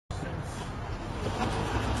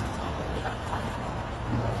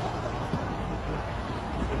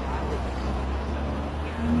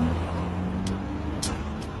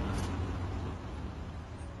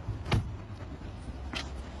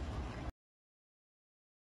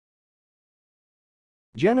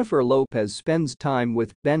Jennifer Lopez spends time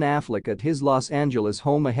with Ben Affleck at his Los Angeles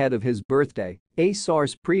home ahead of his birthday. A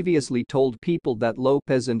source previously told People that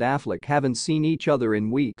Lopez and Affleck haven't seen each other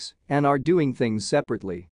in weeks and are doing things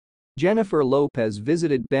separately. Jennifer Lopez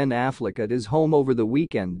visited Ben Affleck at his home over the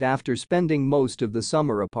weekend after spending most of the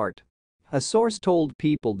summer apart. A source told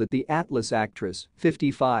People that the Atlas actress,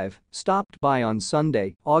 55, stopped by on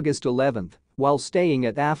Sunday, August 11, while staying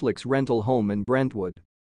at Affleck's rental home in Brentwood.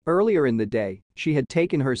 Earlier in the day, she had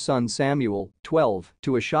taken her son Samuel, 12,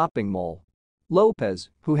 to a shopping mall. Lopez,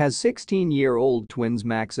 who has 16-year-old twins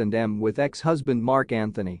Max and Em with ex-husband Mark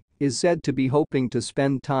Anthony, is said to be hoping to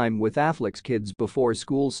spend time with Affleck's kids before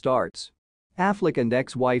school starts. Affleck and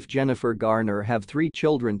ex-wife Jennifer Garner have 3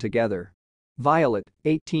 children together: Violet,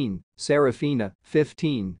 18, Serafina,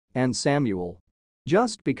 15, and Samuel.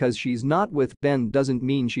 Just because she's not with Ben doesn't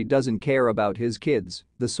mean she doesn't care about his kids,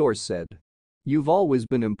 the source said. You've always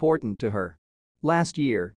been important to her. Last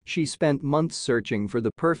year, she spent months searching for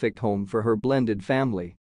the perfect home for her blended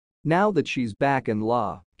family. Now that she's back in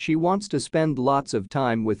law, she wants to spend lots of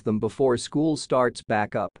time with them before school starts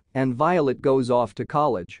back up and Violet goes off to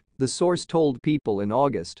college, the source told People in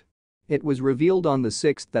August. It was revealed on the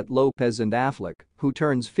 6th that Lopez and Affleck, who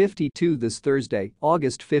turns 52 this Thursday,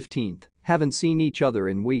 August 15, haven't seen each other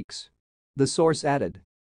in weeks. The source added.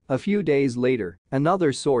 A few days later,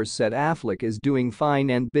 another source said Affleck is doing fine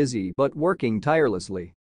and busy but working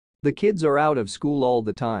tirelessly. The kids are out of school all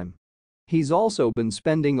the time. He's also been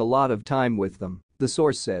spending a lot of time with them, the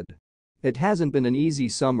source said. It hasn't been an easy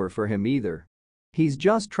summer for him either. He's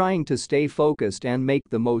just trying to stay focused and make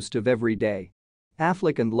the most of every day.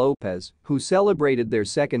 Affleck and Lopez, who celebrated their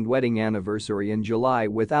second wedding anniversary in July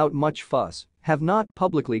without much fuss, have not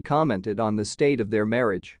publicly commented on the state of their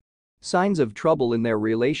marriage. Signs of trouble in their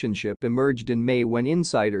relationship emerged in May when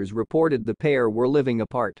insiders reported the pair were living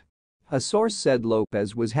apart. A source said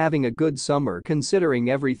Lopez was having a good summer considering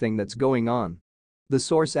everything that's going on. The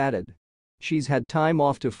source added. She's had time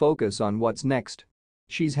off to focus on what's next.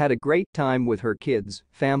 She's had a great time with her kids,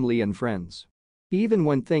 family and friends. Even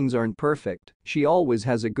when things aren't perfect, she always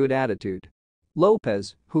has a good attitude.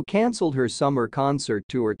 Lopez, who cancelled her summer concert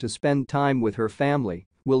tour to spend time with her family,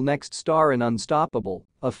 will next star in Unstoppable,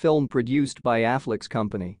 a film produced by Affleck's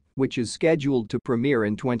company, which is scheduled to premiere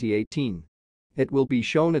in 2018. It will be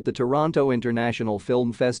shown at the Toronto International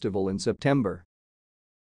Film Festival in September.